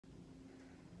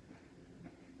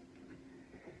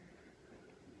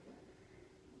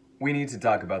we need to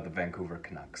talk about the Vancouver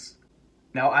Canucks.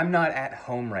 Now, I'm not at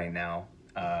home right now.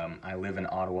 I live in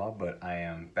Ottawa, but I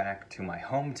am back to my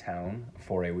hometown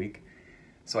for a week,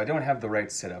 so I don't have the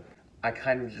right setup. I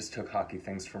kind of just took hockey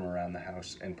things from around the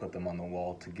house and put them on the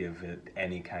wall to give it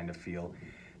any kind of feel.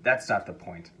 That's not the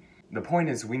point. The point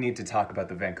is we need to talk about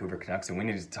the Vancouver Canucks, and we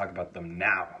need to talk about them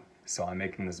now. So I'm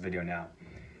making this video now.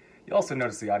 You'll also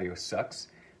notice the audio sucks.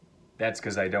 That's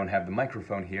because I don't have the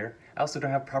microphone here. I also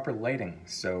don't have proper lighting,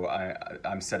 so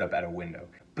I'm set up at a window.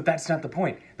 But that's not the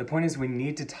point. The point is we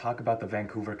need to talk about the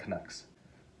Vancouver Canucks.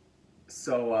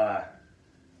 So,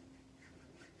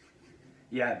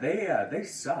 yeah, they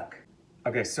suck.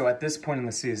 Okay, so at this point in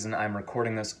the season, I'm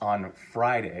recording this on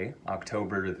Friday,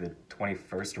 October the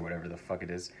 21st or whatever the fuck it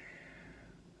is.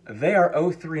 They are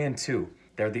 0-3-2.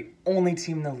 They're the only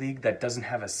team in the league that doesn't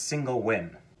have a single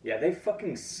win. Yeah, they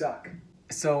fucking suck.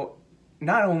 So,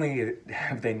 not only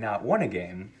have they not won a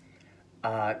game,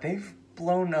 they've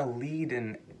blown a lead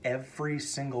in every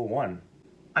single one.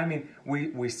 I mean,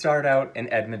 we start out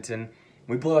in Edmonton,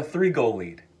 we blow a 3-goal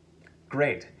lead.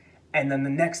 Great. And then the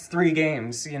next 3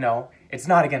 games, you know, it's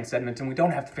not against Edmonton, we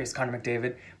don't have to face Connor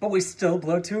McDavid, but we still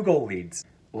blow 2-goal leads.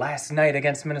 Last night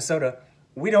against Minnesota,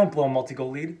 we don't blow a multi-goal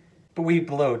lead, but we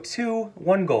blow 2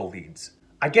 1-goal leads.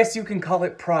 I guess you can call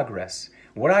it progress.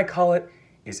 What I call it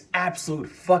is absolute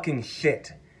fucking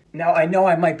shit. Now, I know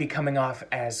I might be coming off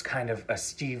as kind of a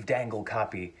Steve Dangle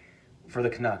copy for the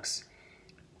Canucks.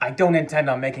 I don't intend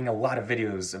on making a lot of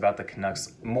videos about the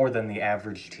Canucks, more than the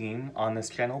average team on this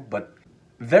channel, but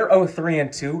they're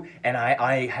 0-3-2, and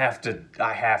I have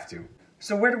to.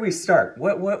 So where do we start?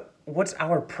 What's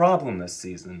our problem this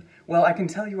season? Well, I can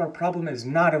tell you our problem is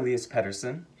not Elias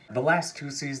Pettersson. The last 2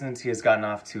 seasons he has gotten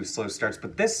off to slow starts,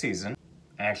 but this season,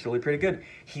 actually pretty good.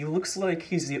 He looks like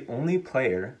he's the only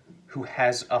player who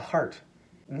has a heart.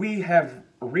 We have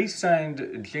re-signed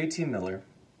JT Miller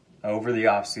over the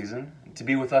offseason to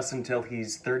be with us until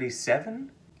he's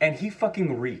 37, and he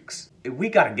fucking reeks. We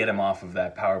gotta get him off of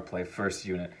that power play first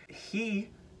unit. He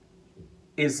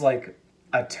is like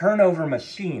a turnover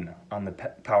machine on the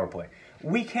power play.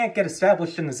 We can't get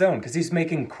established in the zone because he's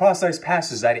making cross-ice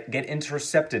passes that get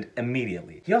intercepted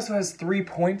immediately. He also has 3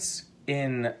 points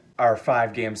in our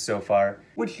 5 games so far,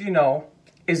 which, you know,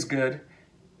 is good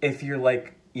if you're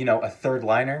like, you know, a third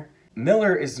liner.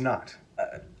 Miller is not.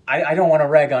 I don't want to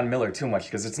rag on Miller too much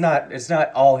because it's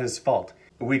not all his fault.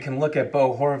 We can look at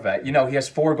Bo Horvat. You know, he has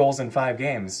 4 goals in 5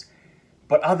 games.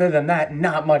 But other than that,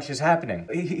 not much is happening.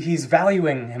 He's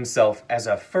valuing himself as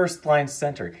a first-line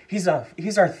center. He's our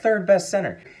 3rd best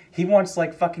center. He wants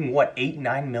like fucking, what,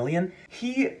 8-9 million?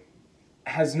 He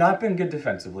has not been good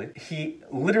defensively. He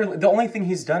literally, the only thing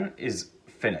he's done is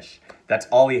finish. That's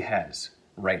all he has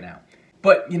right now.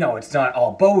 But, you know, it's not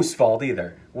all Bo's fault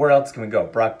either. Where else can we go?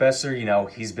 Brock Boeser, you know,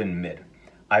 he's been mid.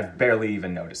 I've barely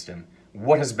even noticed him.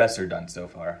 What has Boeser done so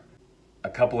far? A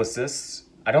couple assists.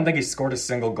 I don't think he scored a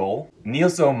single goal.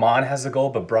 Niels Oman has a goal,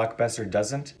 but Brock Boeser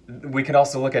doesn't. We could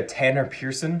also look at Tanner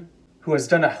Pearson, who has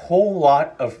done a whole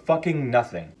lot of fucking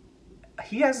nothing.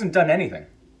 He hasn't done anything.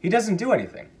 He doesn't do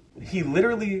anything. He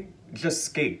literally just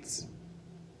skates.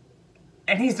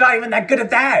 And he's not even that good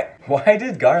at that! Why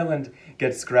did Garland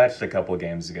get scratched a couple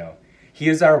games ago? He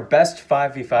is our best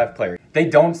 5v5 player. They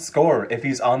don't score if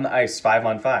he's on the ice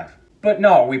 5-on-5. But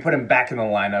no, we put him back in the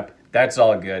lineup. That's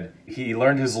all good. He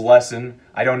learned his lesson.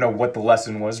 I don't know what the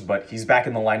lesson was, but he's back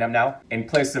in the lineup now in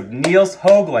place of Niels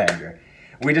Höglander.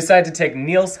 We decided to take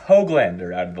Niels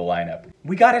Höglander out of the lineup.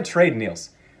 We gotta trade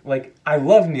Niels. Like, I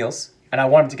love Niels, and I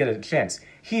want him to get a chance.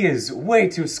 He is way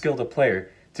too skilled a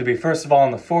player to be first of all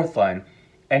on the 4th line,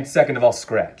 and second of all,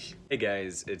 scratch. Hey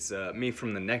guys, it's me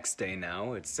from the next day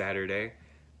now. It's Saturday,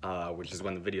 which is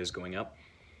when the video is going up.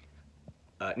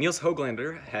 Niels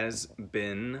Höglander has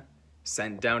been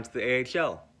sent down to the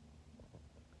AHL.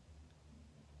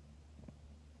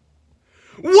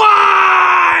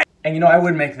 Why? And you know, I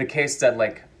would make the case that,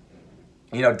 like,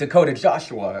 you know, Dakota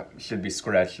Joshua should be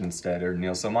scratched instead, or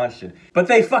Niels Oman should. But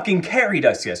they fucking carried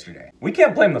us yesterday. We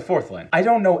can't blame the 4th line. I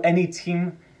don't know any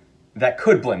team that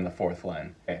could blame the 4th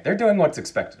line. Okay, they're doing what's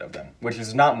expected of them, which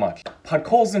is not much.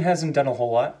 Podkolzin hasn't done a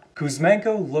whole lot.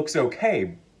 Kuzmenko looks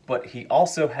okay, but he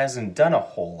also hasn't done a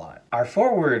whole lot. Our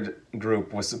forward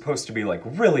group was supposed to be like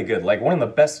really good, like one of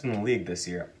the best in the league this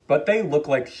year, but they look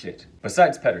like shit.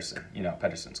 Besides Pettersson, you know,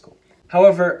 Pettersson's cool.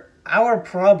 However, our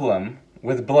problem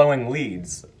with blowing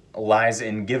leads lies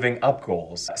in giving up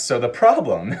goals. So the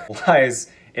problem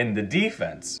lies in the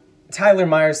defense. Tyler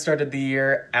Myers started the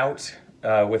year out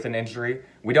with an injury.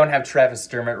 We don't have Travis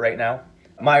Dermott right now.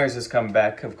 Myers has come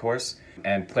back, of course,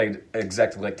 and played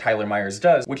exactly like Tyler Myers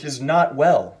does, which is not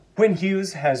well Quinn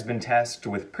Hughes has been tasked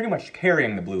with pretty much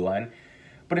carrying the blue line,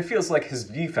 but it feels like his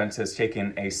defense has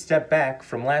taken a step back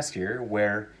from last year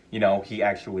where, you know, he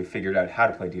actually figured out how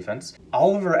to play defense.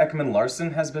 Oliver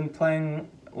Ekman-Larsson has been playing,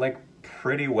 like,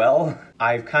 pretty well.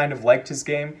 I've kind of liked his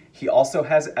game. He also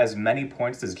has as many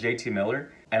points as JT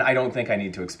Miller, and I don't think I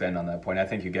need to expand on that point. I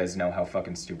think you guys know how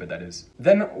fucking stupid that is.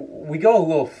 Then we go a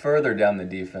little further down the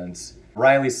defense.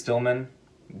 Riley Stillman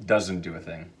doesn't do a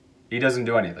thing. He doesn't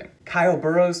do anything. Kyle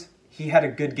Burrows, he had a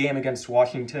good game against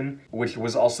Washington, which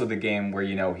was also the game where,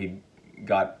 you know, he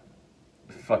got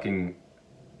fucking,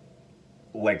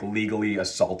 like, legally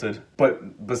assaulted.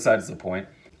 But besides the point.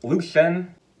 Luke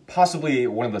Shen, possibly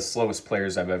one of the slowest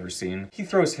players I've ever seen. He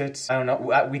throws hits. I don't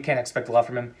know. We can't expect a lot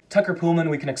from him. Tucker Poolman,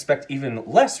 we can expect even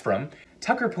less from.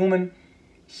 Tucker Poolman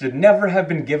should never have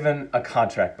been given a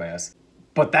contract by us.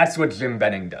 But that's what Jim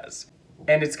Benning does.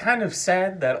 And it's kind of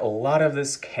sad that a lot of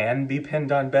this can be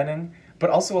pinned on Benning, but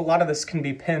also a lot of this can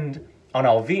be pinned on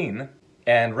Alvin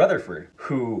and Rutherford,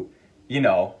 who, you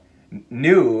know,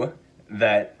 knew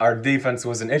that our defense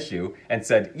was an issue and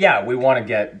said, yeah, we want to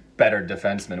get better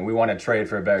defensemen. We want to trade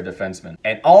for a better defenseman.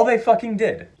 And all they fucking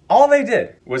did, all they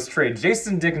did was trade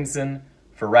Jason Dickinson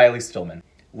for Riley Stillman.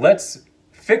 Let's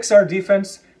fix our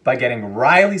defense by getting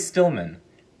Riley Stillman.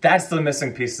 That's the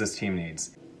missing piece this team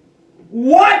needs.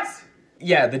 What?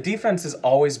 Yeah, the defense has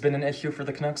always been an issue for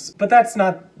the Canucks, but that's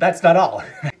not all.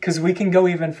 Because we can go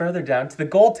even further down to the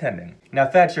goaltending. Now,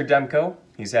 Thatcher Demko,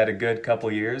 he's had a good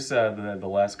couple years, the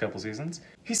last couple seasons.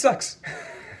 He sucks.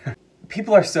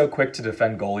 People are so quick to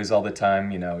defend goalies all the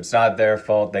time, you know, it's not their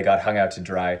fault, they got hung out to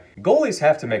dry. Goalies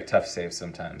have to make tough saves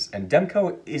sometimes, and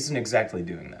Demko isn't exactly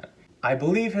doing that. I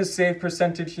believe his save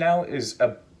percentage now is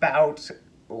about,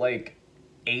 like,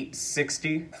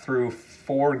 .860 through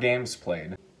 4 games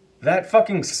played. That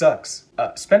fucking sucks.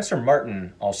 Spencer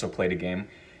Martin also played a game,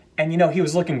 and, you know, he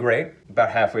was looking great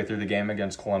about halfway through the game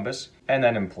against Columbus, and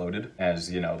then imploded,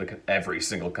 as, you know, every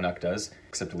single Canuck does,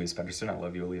 except Elias Pettersson. I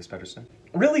love you, Elias Pettersson.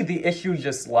 Really, the issue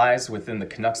just lies within the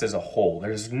Canucks as a whole.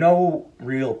 There's no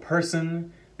real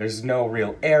person, there's no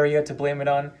real area to blame it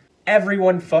on.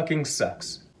 Everyone fucking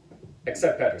sucks.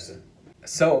 Except Pettersson.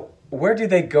 So, where do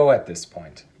they go at this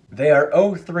point? They are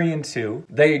 0-3-2.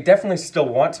 They definitely still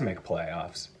want to make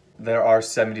playoffs. There are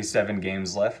 77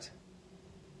 games left.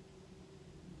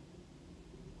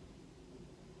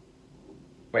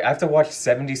 Wait, I have to watch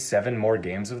 77 more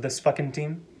games of this fucking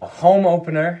team? A home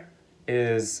opener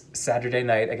is Saturday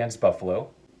night against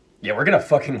Buffalo. Yeah, we're gonna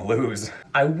fucking lose.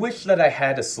 I wish that I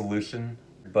had a solution,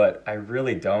 but I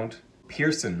really don't.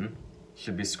 Pearson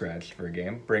should be scratched for a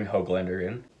game. Bring Höglander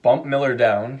in. Bump Miller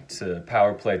down to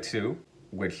power play 2,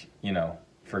 which, you know,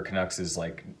 for Canucks is,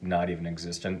 like, not even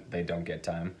existent. They don't get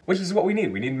time. Which is what we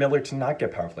need. We need Miller to not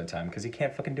get power play time because he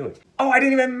can't fucking do it. Oh, I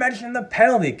didn't even mention the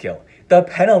penalty kill. The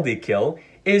penalty kill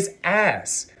is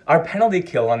ass. Our penalty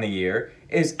kill on the year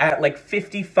is at, like,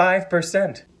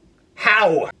 55%.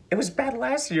 How? It was bad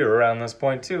last year around this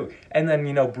point, too. And then,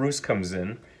 you know, Bruce comes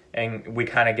in and we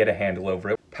kind of get a handle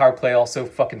over it. Power play also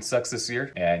fucking sucks this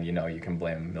year. And, you know, you can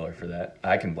blame Miller for that.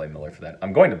 I can blame Miller for that.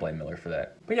 I'm going to blame Miller for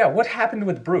that. But yeah, what happened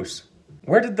with Bruce?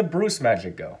 Where did the Bruce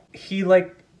magic go? He,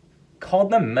 like,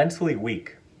 called them mentally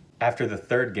weak after the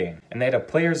 3rd game. And they had a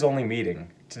players-only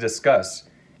meeting to discuss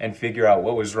and figure out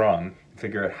what was wrong, and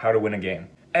figure out how to win a game.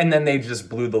 And then they just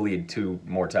blew the lead 2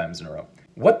 more times in a row.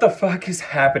 What the fuck is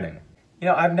happening? You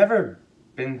know, I've never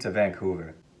been to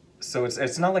Vancouver. So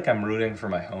it's not like I'm rooting for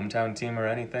my hometown team or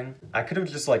anything. I could have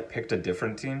just, like, picked a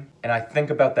different team, and I think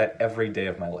about that every day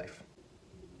of my life.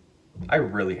 I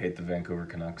really hate the Vancouver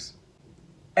Canucks.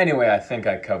 Anyway, I think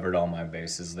I covered all my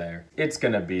bases there. It's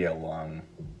gonna be a long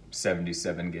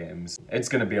 77 games. It's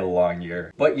gonna be a long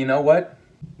year. But you know what?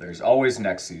 There's always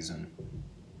next season.